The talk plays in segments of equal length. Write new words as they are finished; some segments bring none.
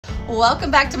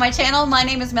Welcome back to my channel. My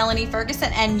name is Melanie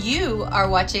Ferguson and you are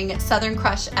watching Southern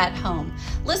Crush at Home.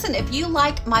 Listen, if you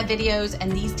like my videos and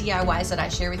these DIYs that I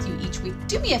share with you each week,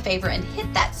 do me a favor and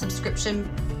hit that subscription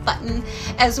button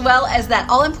as well as that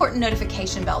all-important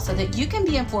notification bell so that you can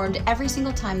be informed every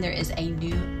single time there is a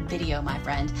new video, my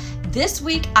friend. This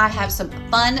week I have some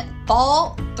fun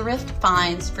fall thrift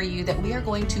finds for you that we are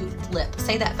going to flip.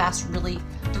 Say that fast really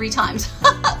 3 times.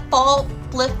 Fall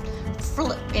flip.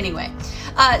 Anyway,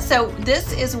 so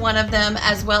this is one of them,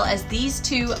 as well as these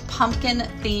 2 pumpkin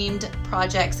themed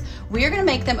projects. We are going to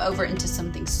make them over into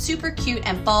something super cute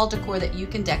and fall decor that you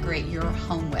can decorate your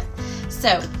home with.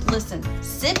 So listen,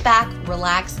 sit back,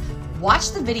 relax,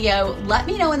 watch the video. Let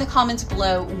me know in the comments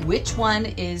below which one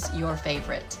is your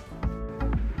favorite.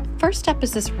 First up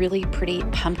is this really pretty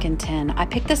pumpkin tin. I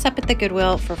picked this up at the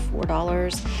Goodwill for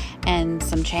 $4 and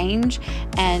some change,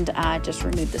 and I just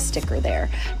removed the sticker there.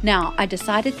 Now, I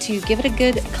decided to give it a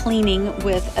good cleaning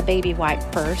with a baby wipe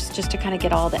first, just to kind of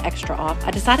get all the extra off. I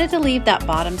decided to leave that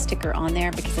bottom sticker on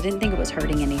there because I didn't think it was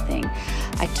hurting anything.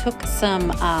 I took some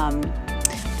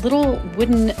little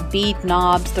wooden bead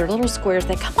knobs. They're little squares.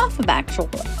 They come off of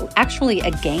actually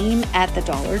a game at the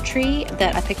Dollar Tree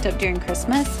that I picked up during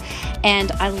Christmas.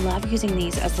 And I love using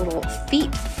these as little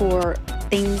feet for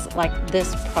things like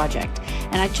this project.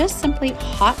 And I just simply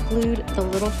hot glued the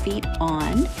little feet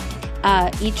on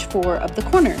each 4 of the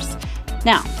corners.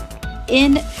 Now,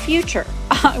 in future,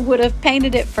 I would have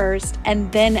painted it first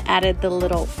and then added the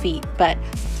little feet, but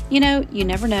you know, you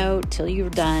never know till you're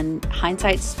done.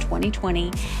 Hindsight's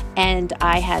 20/20, and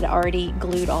I had already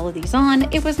glued all of these on.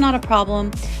 It was not a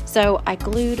problem. So I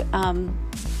glued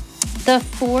the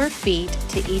 4 feet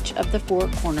to each of the 4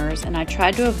 corners, and I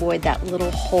tried to avoid that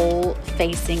little hole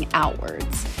facing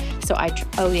outwards. So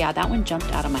oh yeah, that one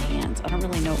jumped out of my hands. I don't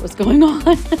really know what was going on,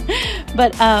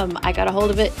 but I got a hold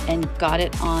of it and got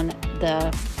it on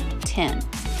the tin.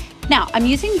 Now, I'm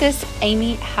using this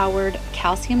Amy Howard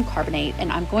calcium carbonate, and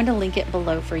I'm going to link it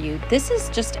below for you. This is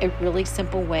just a really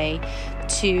simple way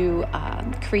to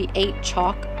create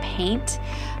chalk paint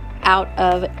out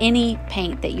of any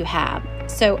paint that you have.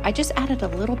 So I just added a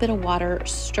little bit of water,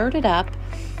 stirred it up,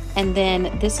 and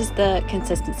then this is the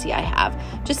consistency I have.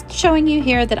 Just showing you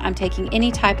here that I'm taking any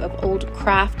type of old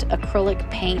craft acrylic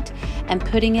paint and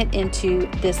putting it into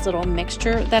this little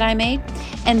mixture that I made.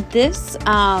 And this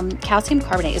calcium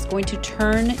carbonate is going to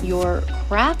turn your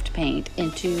craft paint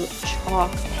into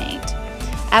chalk paint.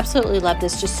 Absolutely love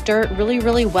this. Just stir it really,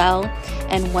 really well.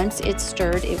 And once it's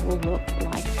stirred, it will look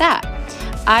like that.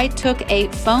 I took a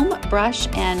foam brush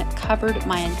and covered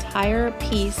my entire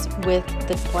piece with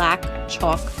the black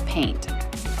chalk paint,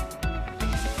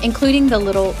 including the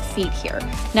little feet here.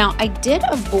 Now, I did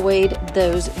avoid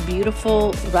those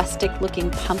beautiful rustic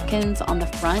looking pumpkins on the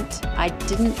front. I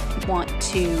didn't want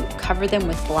to cover them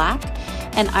with black,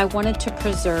 and I wanted to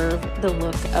preserve the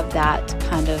look of that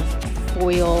kind of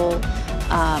foil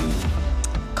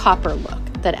copper look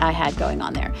that I had going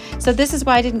on there. So this is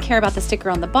why I didn't care about the sticker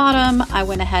on the bottom. I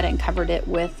went ahead and covered it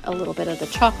with a little bit of the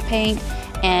chalk paint,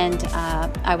 and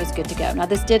I was good to go. Now,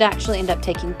 this did actually end up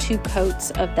taking 2 coats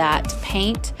of that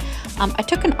paint. I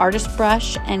took an artist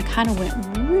brush and kind of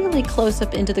went really close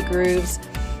up into the grooves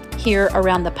here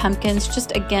around the pumpkins,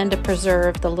 just again to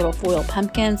preserve the little foil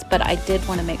pumpkins, but I did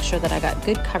want to make sure that I got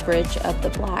good coverage of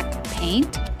the black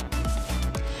paint.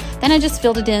 Then I just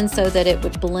filled it in so that it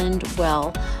would blend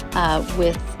well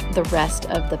with the rest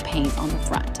of the paint on the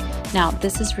front. Now,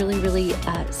 this is really, really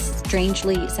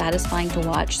strangely satisfying to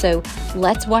watch. So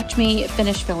let's watch me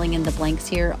finish filling in the blanks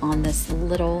here on this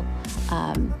little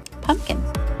pumpkin.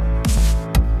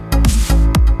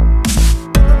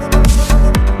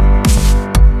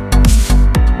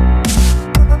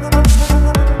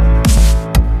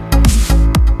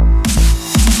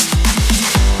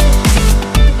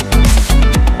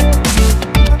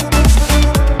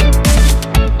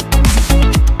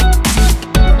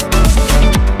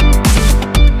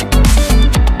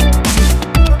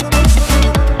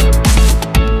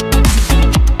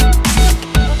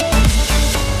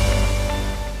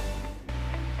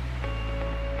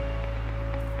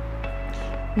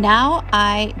 Now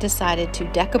I decided to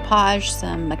decoupage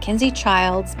some Mackenzie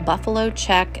Childs buffalo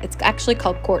check, it's actually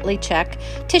called courtly check,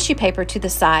 tissue paper to the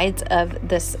sides of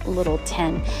this little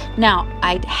tin. Now,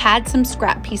 I had some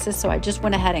scrap pieces, so I just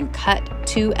went ahead and cut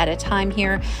 2 at a time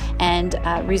here and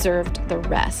reserved the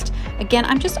rest. Again,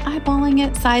 I'm just eyeballing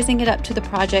it, sizing it up to the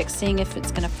project, seeing if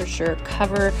it's going to for sure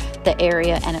cover the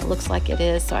area, and it looks like it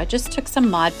is. So I just took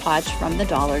some Mod Podge from the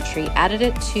Dollar Tree, added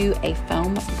it to a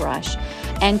foam brush,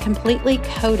 and completely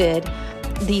coated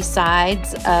the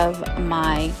sides of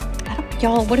my,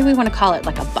 y'all, what do we want to call it?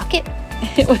 Like a bucket?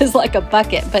 it was like a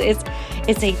bucket, but it's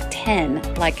a tin,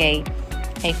 like a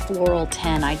floral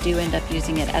tin. I do end up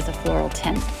using it as a floral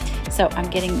tin. So I'm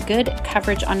getting good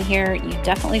coverage on here. You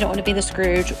definitely don't want to be the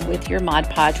Scrooge with your Mod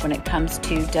Podge when it comes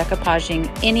to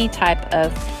decoupaging any type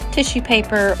of tissue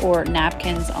paper or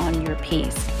napkins on your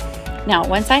piece. Now,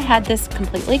 once I had this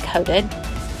completely coated,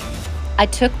 I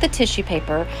took the tissue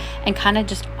paper and kind of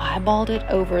just eyeballed it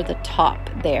over the top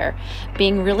there,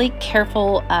 being really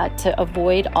careful to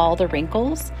avoid all the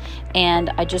wrinkles. And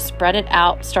I just spread it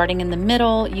out, starting in the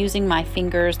middle, using my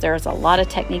fingers. There's a lot of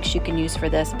techniques you can use for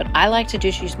this, but I like to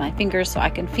just use my fingers so I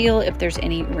can feel if there's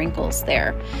any wrinkles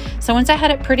there. So once I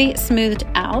had it pretty smoothed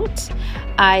out,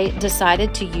 I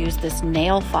decided to use this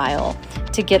nail file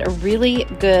to get a really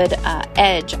good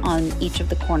edge on each of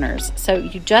the corners. So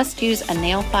you just use a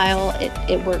nail file.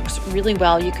 It works really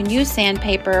well. You can use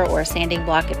sandpaper or a sanding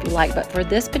block if you like, but for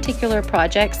this particular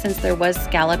project, since there was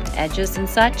scalloped edges and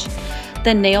such,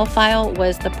 the nail file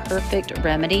was the perfect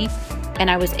remedy,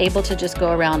 and I was able to just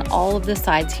go around all of the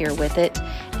sides here with it,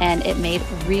 and it made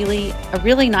a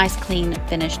really nice, clean,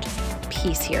 finished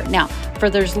piece here. Now,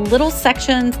 for those little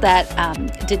sections that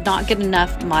did not get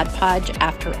enough Mod Podge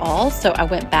after all, so I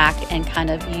went back and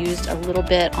kind of used a little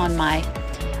bit on my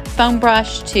foam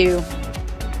brush to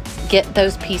get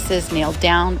those pieces nailed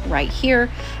down right here,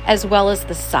 as well as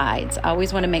the sides. I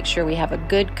always want to make sure we have a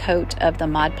good coat of the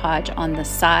Mod Podge on the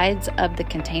sides of the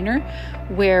container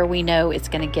where we know it's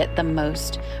going to get the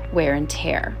most wear and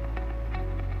tear.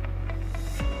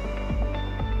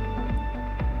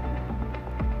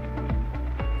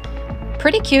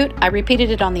 Pretty cute. I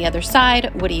repeated it on the other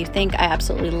side. What do you think? I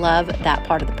absolutely love that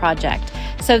part of the project.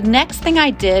 So next thing I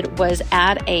did was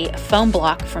add a foam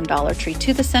block from Dollar Tree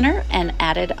to the center and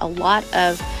added a lot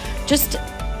of just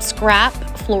scrap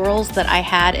florals that I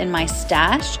had in my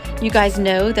stash. You guys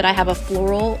know that I have a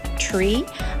floral tree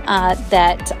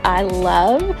that I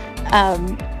love.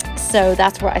 So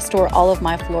that's where I store all of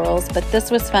my florals, but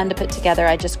this was fun to put together.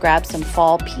 I just grabbed some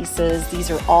fall pieces. These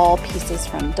are all pieces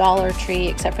from Dollar Tree,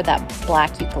 except for that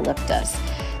black eucalyptus.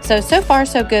 So far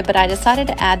so good, but I decided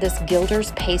to add this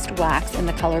Gilder's Paste Wax in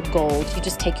the color gold. You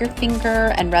just take your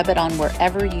finger and rub it on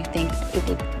wherever you think it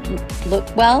would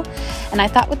look well. And I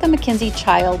thought with the Mackenzie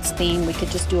Childs theme, we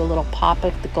could just do a little pop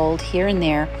of the gold here and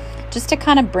there, just to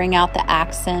kind of bring out the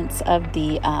accents of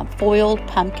the foiled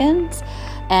pumpkins.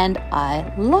 And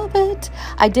I love it.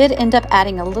 I did end up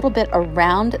adding a little bit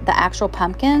around the actual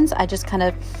pumpkins. I just kind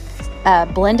of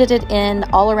blended it in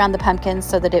all around the pumpkins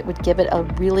so that it would give it a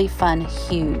really fun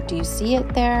hue. Do you see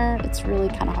it there? It's really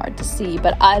kind of hard to see,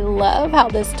 but I love how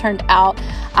this turned out.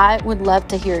 I would love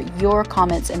to hear your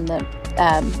comments in the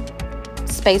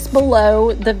space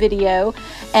below the video.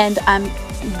 And I'm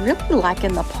really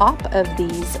liking the pop of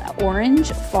these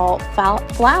orange fall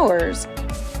flowers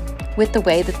with the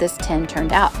way that this tin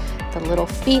turned out. The little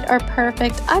feet are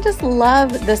perfect. I just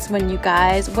love this one, you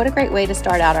guys. What a great way to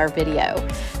start out our video.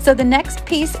 So the next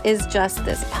piece is just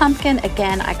this pumpkin.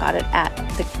 Again, I got it at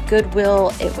the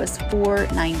Goodwill. It was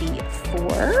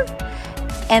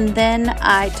 $4.94. And then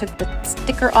I took the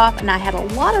sticker off, and I had a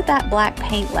lot of that black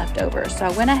paint left over. So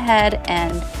I went ahead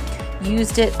and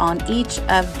used it on each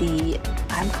of the,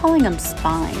 I'm calling them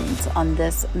spines, on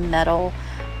this metal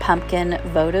pumpkin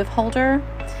votive holder.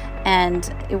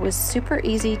 And it was super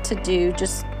easy to do.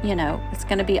 Just, you know, it's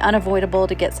going to be unavoidable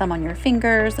to get some on your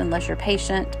fingers unless you're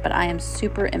patient, but I am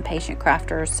super impatient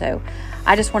crafter, so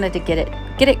I just wanted to get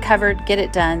it covered, get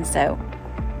it done. So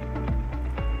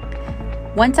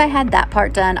once I had that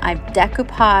part done, I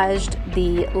decoupaged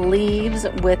the leaves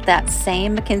with that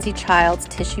same Mackenzie Childs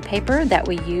tissue paper that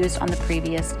we used on the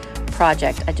previous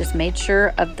project. I just made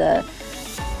sure of the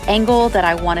angle that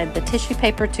I wanted the tissue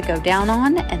paper to go down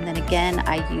on, and then again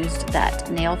I used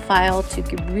that nail file to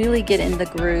really get in the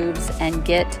grooves and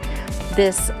get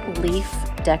this leaf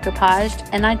decoupaged.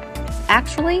 And I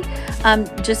actually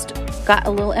just got a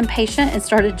little impatient and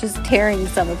started just tearing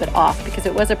some of it off because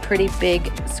it was a pretty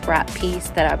big scrap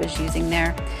piece that I was using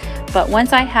there. But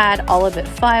once I had all of it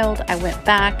filed, I went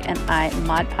back and I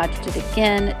Mod Podged it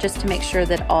again just to make sure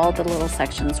that all the little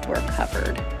sections were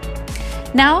covered.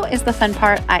 Now is the fun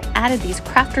part. I added these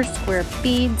crafter square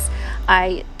beads.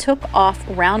 I took off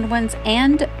round ones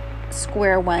and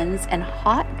square ones and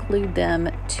hot glued them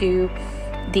to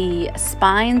the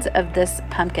spines of this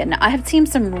pumpkin. Now, I have seen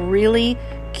some really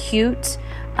cute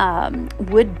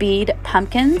wood bead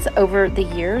pumpkins over the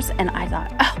years, and I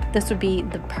thought, oh, this would be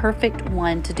the perfect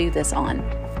one to do this on.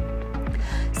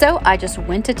 So I just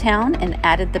went to town and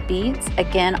added the beads,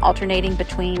 again alternating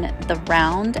between the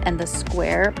round and the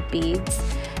square beads,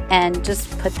 and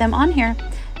just put them on here.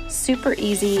 super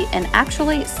easy and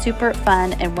actually super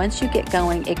fun. And once you get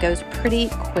going, it goes pretty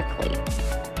quickly.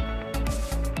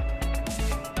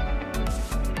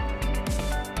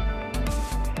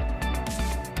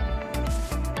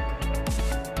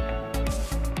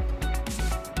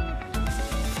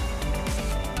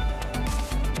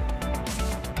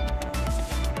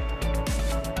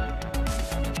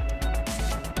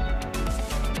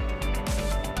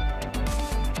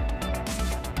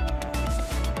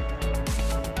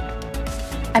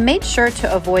 I made sure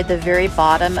to avoid the very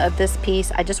bottom of this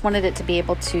piece. I just wanted it to be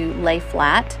able to lay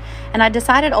flat. And I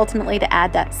decided ultimately to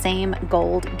add that same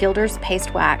gold Gilder's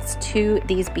paste wax to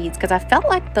these beads because I felt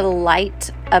like the light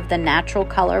of the natural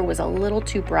color was a little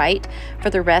too bright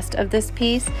for the rest of this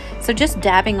piece. So just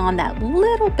dabbing on that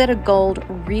little bit of gold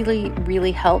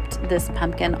really helped this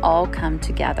pumpkin all come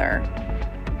together.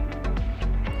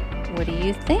 What do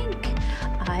you think?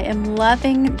 I am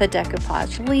loving the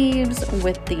decoupage leaves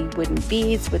with the wooden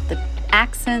beads, with the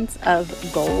accents of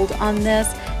gold on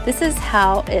this. This is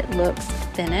how it looks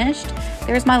finished.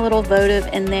 There's my little votive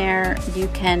in there. You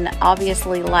can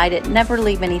obviously light it. Never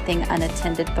leave anything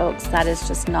unattended, folks. That is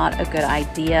just not a good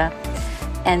idea.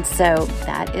 And so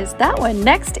that is that one.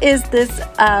 Next is this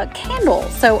candle.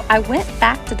 So I went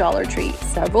back to Dollar Tree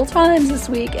several times this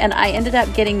week and I ended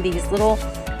up getting these little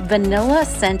vanilla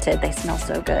scented, they smell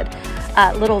so good,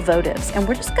 little votives. And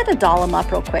we're just gonna doll them up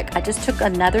real quick. I just took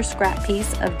another scrap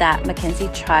piece of that Mackenzie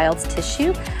Childs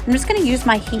tissue. I'm just gonna use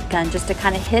my heat gun just to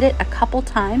kind of hit it a couple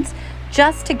times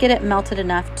just to get it melted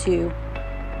enough to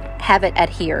have it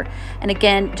adhere. And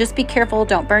again, just be careful,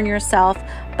 don't burn yourself,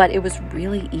 but it was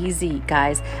really easy,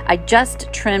 guys. I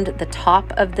just trimmed the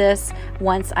top of this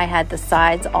once I had the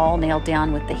sides all nailed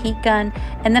down with the heat gun,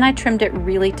 and then I trimmed it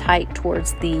really tight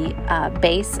towards the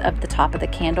base of the top of the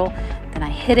candle. Then I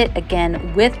hit it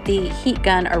again with the heat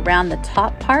gun around the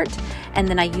top part, and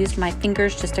then I used my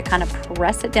fingers just to kind of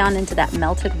press it down into that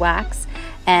melted wax.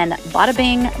 And bada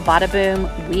bing, bada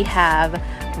boom, we have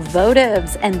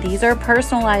votives, and these are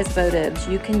personalized votives.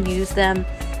 You can use them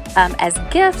as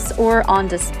gifts or on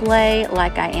display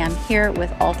like I am here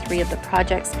with all three of the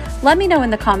projects. Let me know in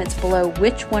the comments below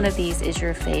which one of these is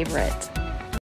your favorite.